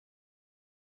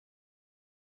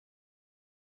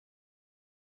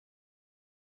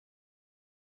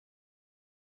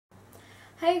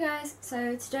Hey guys,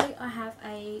 so today I have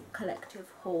a collective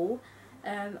haul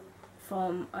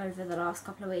from over the last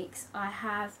couple of weeks. I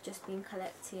have just been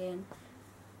collecting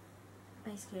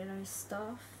basically a load of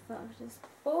stuff that I've just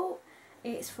bought.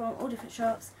 It's from all different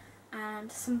shops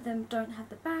and some of them don't have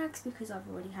the bags because I've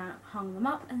already hung them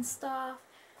up and stuff.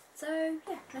 So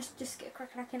yeah, let's just get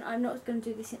cracking. I'm not going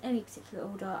to do this in any particular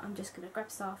order, I'm just going to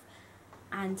grab stuff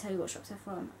and tell you what shops they're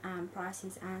from and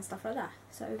prices and stuff like that.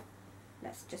 So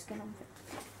let's just get on with it.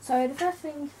 So the first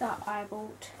thing that I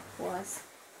bought was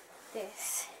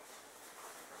this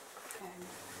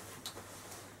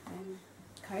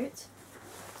coat.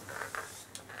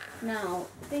 Now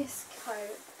this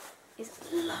coat is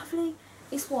lovely.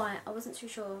 It's white. I wasn't too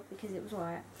sure because it was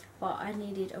white, but I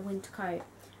needed a winter coat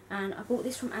and I bought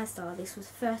this from Asda. This was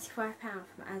 £35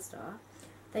 from Asda.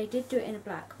 They did do it in a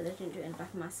black, but they didn't do it in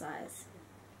black in my size.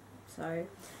 So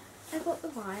I got the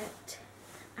white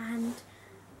and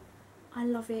I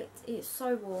love it. It's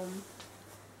so warm.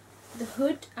 The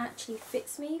hood actually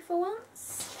fits me for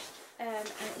once, and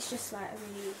it's just like a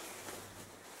really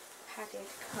padded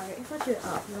coat. If I do it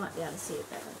up, you might be able to see it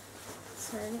better.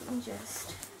 So let me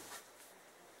just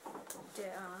do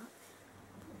it up,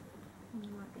 and you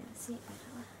might be able to see it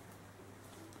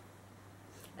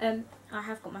better. I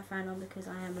have got my fan on because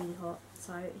I am really hot.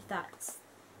 So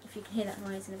if you can hear that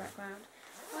noise in the background,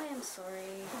 I am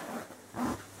sorry.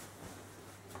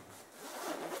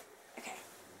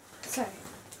 So,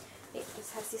 it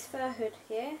just has this fur hood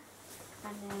here,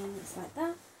 and then it's like that,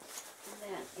 and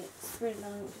then it's really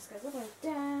long, it just goes all the way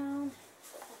down,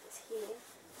 it's here,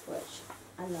 which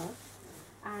I love,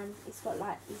 and it's got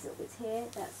like these little bits here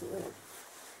that sort of,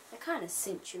 they kind of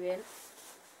cinch you in,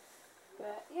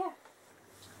 but yeah,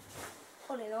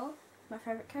 all in all, my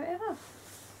favourite coat ever.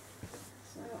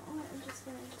 So I'm just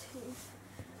going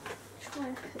to try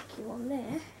and hook you on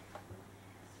there.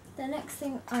 The next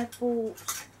thing I bought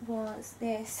was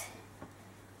this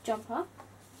jumper.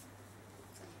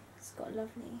 It's got a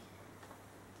lovely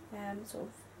sort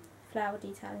of flower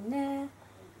detail in there,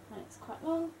 and it's quite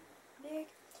long, big.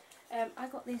 I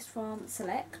got this from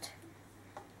Select,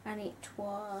 and it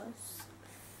was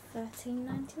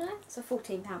 £13.99, so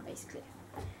 £14 basically.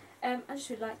 I just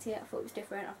really liked it. I thought it was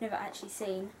different. I've never actually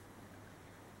seen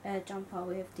a jumper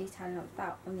with detailing like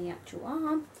that on the actual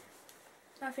arm.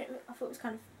 I thought it was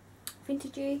kind of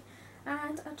vintagey,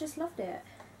 and I just loved it.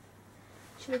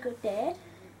 Should we go there?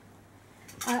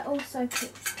 I also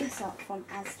picked this up from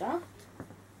Asda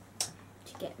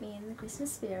to get me in the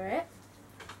Christmas spirit.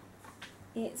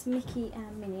 It's Mickey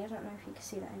and Minnie. I don't know if you can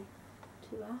see that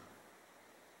too well.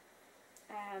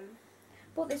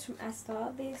 Bought this from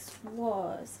Asda. This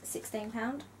was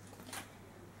 £16,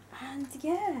 and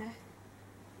yeah,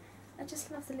 I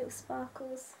just love the little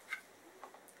sparkles.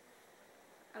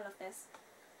 I love this.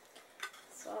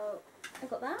 So I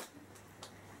got that.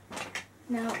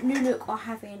 Now New Look are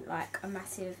having like a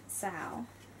massive sale,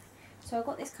 so I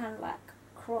got this kind of like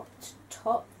cropped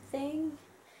top thing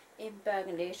in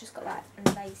burgundy. It's just got like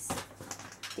lace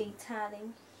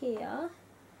detailing here.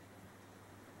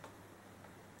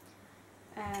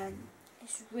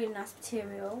 It's really nice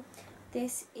material.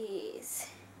 This is,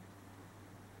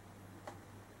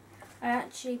 I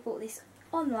actually bought this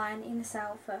online in the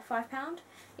sale for £5.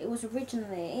 It was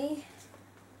originally,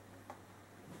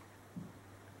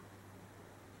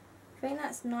 I think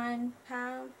that's £9,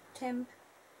 £9, and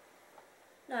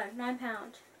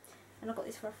I got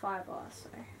this for a £5, so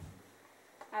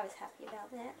I was happy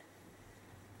about that.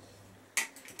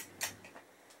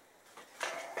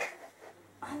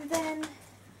 And then,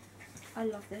 I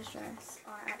love this dress,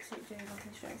 I absolutely do love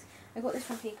this dress. I got this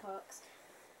from Peacocks.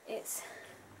 It's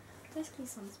basically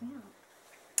sums me up.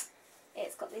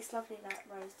 It's got this lovely like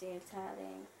rose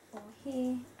detailing all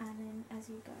here, and then as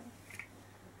you go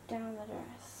down the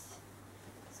dress,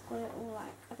 it's got it all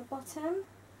like at the bottom.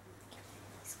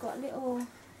 It's got a little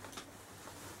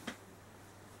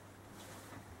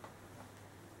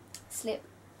slip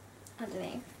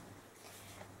underneath,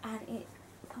 and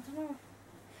I don't know,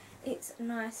 it's a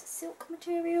nice silk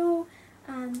material,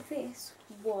 and this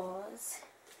was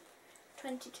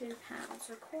 £22,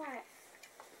 so quite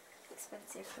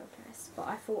expensive for a dress, but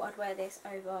I thought I'd wear this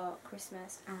over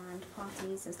Christmas and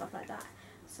parties and stuff like that.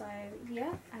 So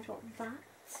yeah, I got that.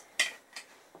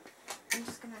 I'm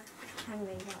just gonna hang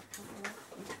these up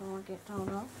until I get down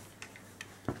off.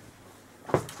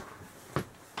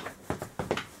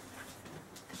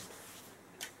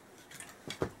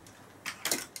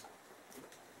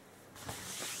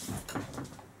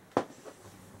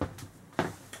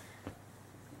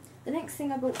 The next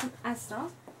thing I bought from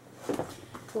Asda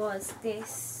was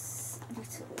this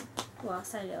little, well I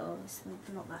say little, it's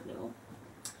not that little,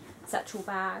 satchel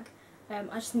bag. I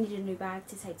just needed a new bag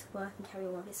to take to work and carry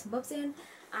all my bits and bobs in,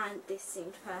 and this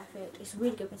seemed perfect. It's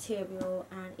really good material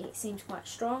and it seems quite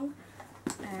strong.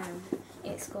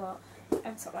 It's got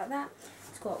something like that.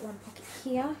 It's got one pocket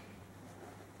here,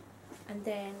 and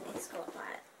then it's got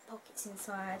like pockets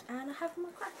inside, and I have my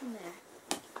crap in there.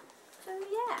 So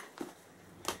yeah,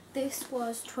 this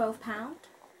was £12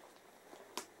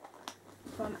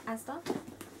 from Asda.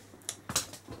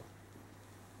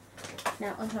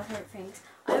 Now onto my favourite things.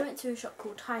 I went to a shop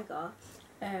called Tiger,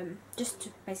 just to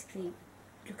basically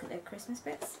look at their Christmas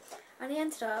bits, and he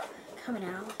ended up coming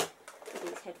out with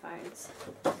these headphones.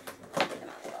 Get them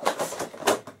out of the box.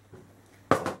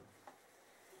 Look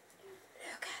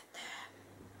at them.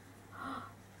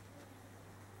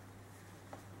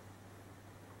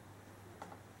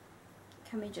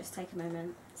 Can we just take a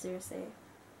moment? Seriously.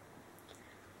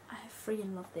 I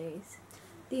freaking love these.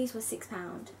 These were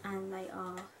 £6 and they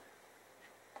are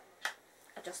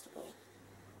adjustable.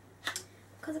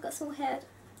 Because I've got a small head,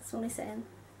 that's all I'm saying.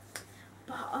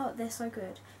 But oh, they're so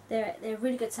good. They're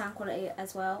really good sound quality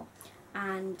as well,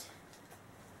 and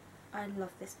I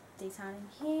love this detailing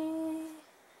here.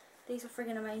 These are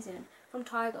friggin' amazing. From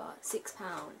Tiger, £6.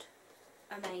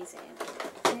 Amazing.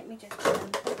 Let me just put them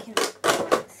back in the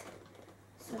box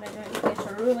so they don't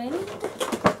get ruined.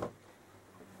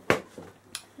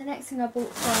 The next thing I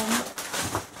bought from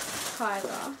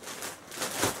Tiger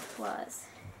was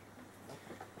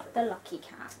the Lucky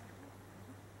Cat.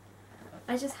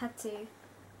 I just had to.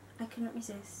 I couldn't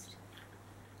resist.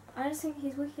 I just think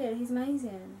he's wicked. He's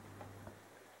amazing.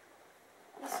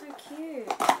 He's so cute.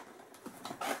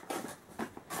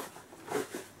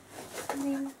 I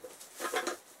mean,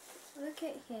 look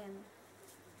at him.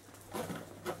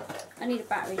 I need a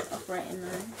battery to operate him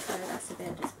though, so that's a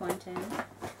bit disappointing.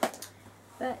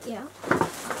 But yeah, I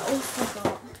also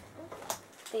got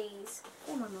these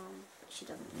for my mum. She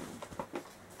doesn't know.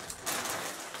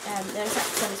 They're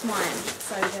exactly the same as mine,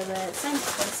 so they were the same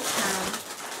for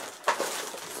 £6.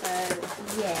 So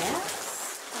yes,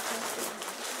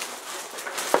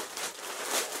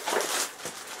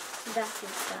 that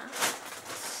is that.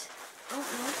 Oh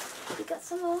no, we got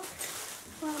some more.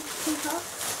 Well,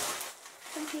 peacocks.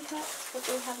 Some peacocks. What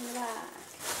do we have in the bag?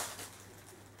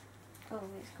 Oh,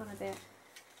 it's gone a bit.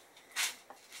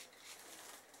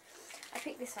 I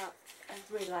picked this up. I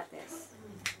really like this.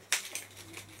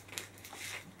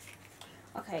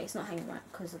 Okay, it's not hanging right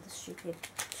because of the stupid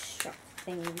strap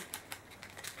thing.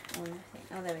 Oh,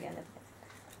 there we go.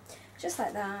 Just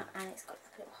like that, and it's got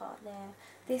a little heart there.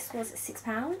 This was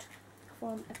 £6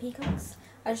 from a Peacocks.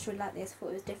 I just really like this.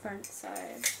 Thought it was different, so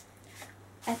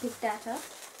I picked that up.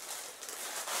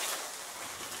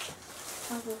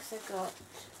 I've also got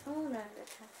a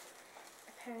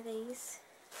pair of these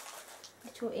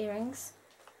little earrings.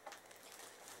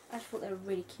 I just thought they were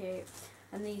really cute,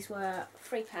 and these were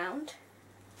 £3.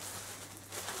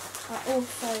 I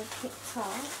also picked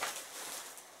up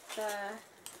the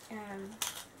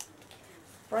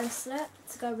bracelet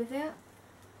to go with it,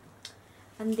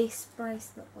 and this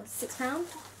bracelet was £6.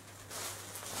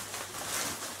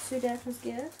 So that was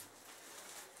good.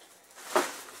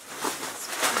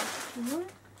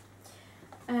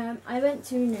 I went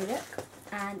to New Look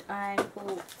and I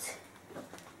bought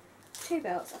 2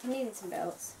 belts. I've been needing some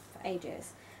belts for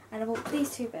ages, and I bought these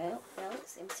 2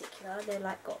 belts in particular. They're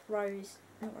like got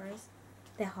not rows,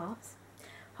 they're heart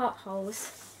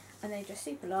holes, and they're just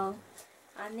super long.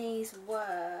 And these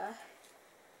were,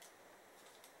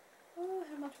 oh,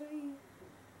 how much were these?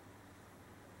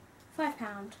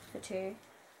 £5 for 2.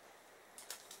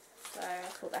 So I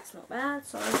thought that's not bad,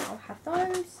 so I'll have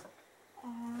those.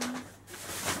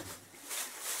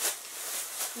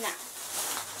 Now,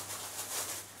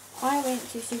 I went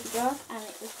to Superdrug and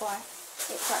it's like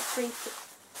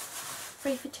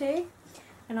 3 for 2,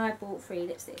 and I bought 3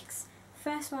 lipsticks. The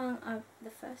first one I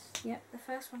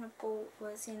bought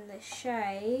was in the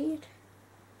shade.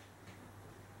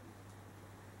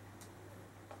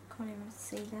 Can't even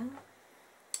see that.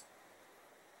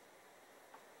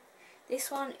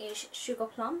 This one is Sugar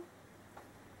Plum,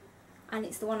 and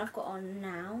it's the one I've got on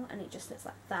now, and it just looks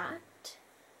like that.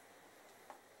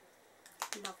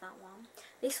 Love that one.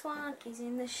 This one is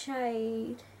in the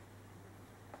shade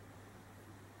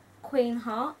Queen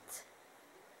Heart,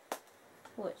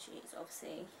 which is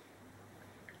obviously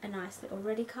a nice little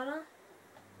reddy colour.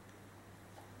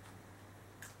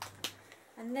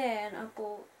 And then I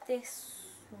bought this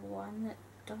one that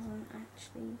doesn't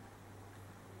actually...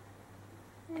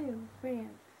 Oh,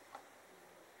 brilliant.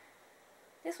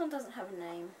 This one doesn't have a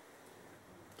name,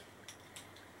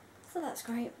 so that's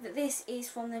great. But this is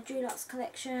from the Dulux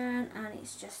collection, and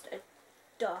it's just a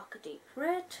dark, deep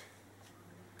red.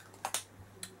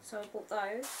 so I bought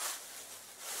those.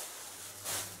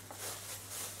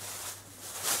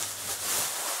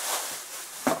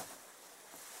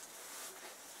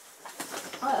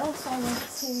 I also went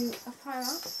to a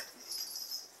Primark.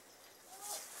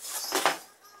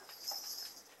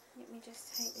 Let me just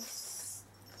take this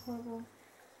horrible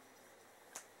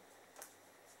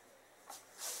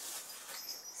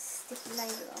sticky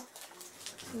label off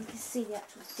so you can see the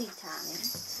actual detailing.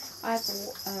 I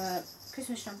bought a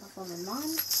Christmas jumper for my mum.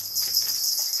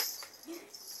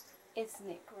 Isn't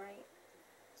it great?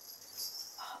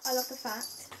 I love the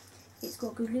fact it's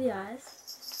got googly eyes,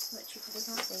 which you probably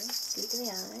can't see. Googly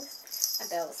eyes and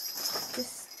bells.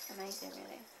 Just amazing,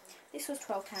 really. This was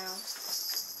 £12.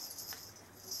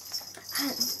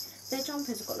 And their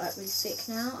jumpers have got like really thick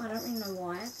now. I don't really know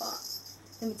why, but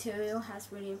the material has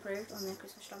really improved on their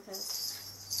Christmas jumpers.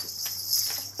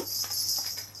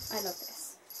 I love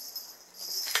this.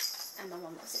 And my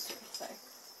mum loves it too, so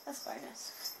that's a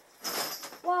bonus.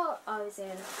 While I was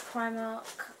in Primark,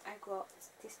 I got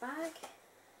this bag.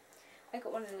 I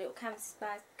got one of the little canvas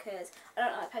bags because I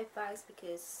don't like paper bags,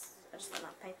 because I just don't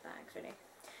like paper bags really.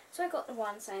 So I got the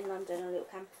one saying London, a little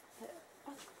camper.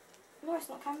 Oh, no, it's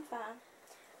not camper van.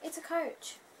 It's a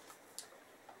coach.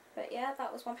 But yeah,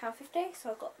 that was £1.50,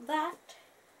 so I got that.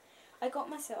 I got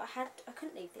myself, I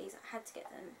couldn't leave these, I had to get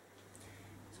them.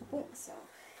 So I bought myself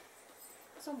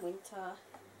some winter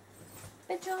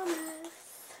pyjamas.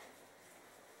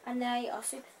 And they are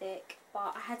super thick,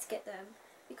 but I had to get them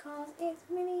because it's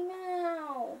Minnie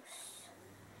Mouse.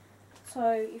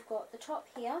 So you've got the top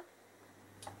here,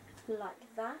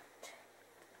 like that.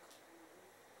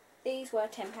 These were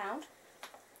 £10.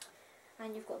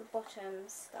 And you've got the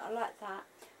bottoms that are like that.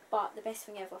 But the best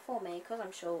thing ever for me, because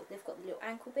I'm short, they've got the little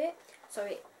ankle bit, so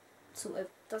it sort of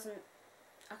doesn't,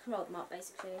 I can roll them up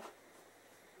basically.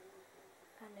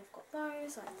 And they've got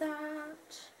those like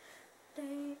that.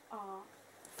 They are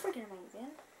friggin'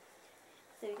 amazing.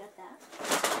 So we got that.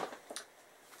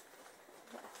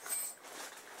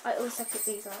 I also picked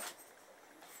these up,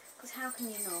 because how can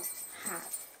you not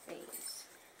have these?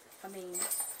 I mean,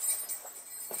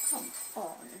 come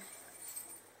on.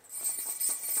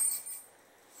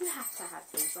 You have to have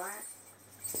these, right?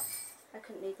 I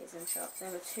couldn't leave these in the shop. They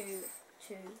were too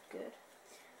good.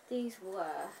 These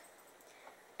were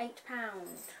 £8.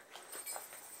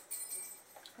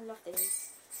 I love these.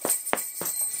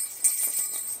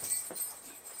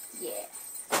 Yeah.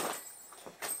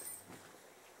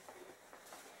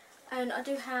 And I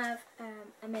do have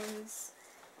a men's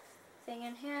thing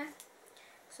in here.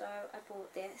 So I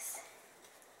bought this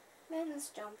men's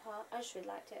jumper. I just really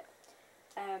liked it.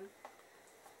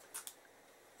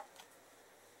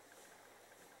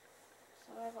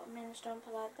 So I got a men's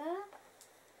jumper like that.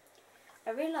 I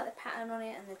really like the pattern on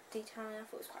it and the detailing. I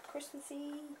thought it was quite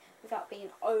Christmassy without being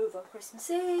over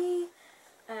Christmassy.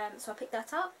 So I picked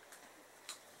that up.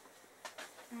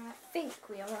 And I think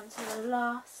we are on to the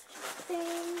last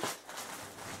thing.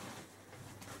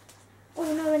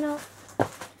 Oh no, we're not.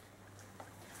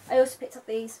 I also picked up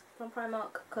these from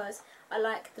Primark because I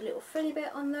like the little frilly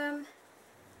bit on them.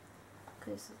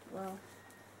 Because, well,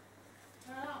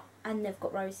 and they've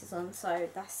got roses on, so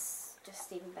that's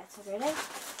just even better, really.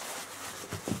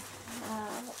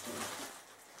 What do we have?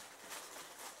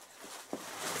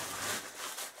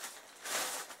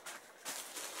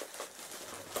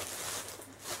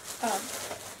 Oh,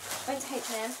 went to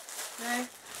H&M. No,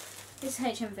 this is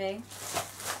HMV,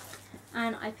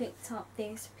 and I picked up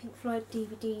this Pink Floyd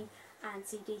DVD and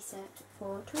CD set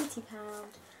for £20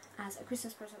 as a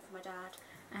Christmas present for my dad,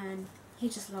 and he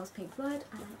just loves Pink Floyd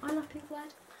and I love Pink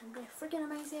Floyd and they're friggin'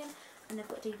 amazing. And they've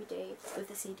got DVD with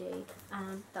the CD,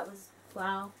 and that was,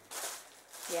 wow,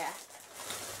 yeah,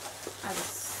 I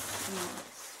was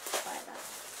nice by that.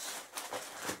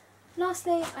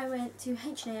 Lastly, I went to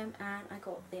H&M and I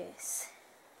got this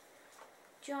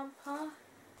jumper,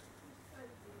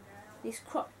 this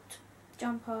cropped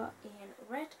jumper in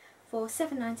red for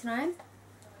 £7.99.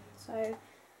 So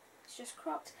it's just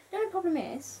cropped. The only problem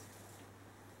is,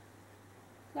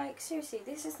 like, seriously,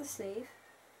 this is the sleeve.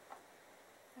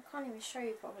 I can't even show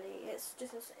you properly. It's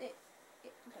just look.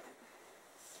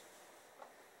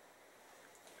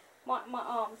 My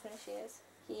arm finishes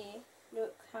here.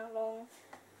 Look how long.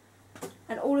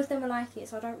 And all of them are like it,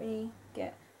 so I don't really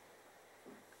get.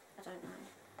 I don't know.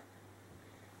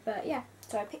 But yeah,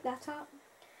 so I picked that up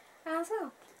as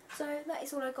well. So that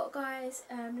is all I got, guys.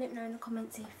 Let me know in the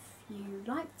comments if you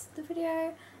liked the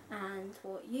video and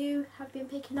what you have been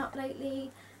picking up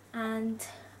lately. And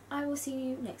I will see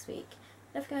you next week.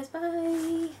 Love you guys,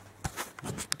 bye!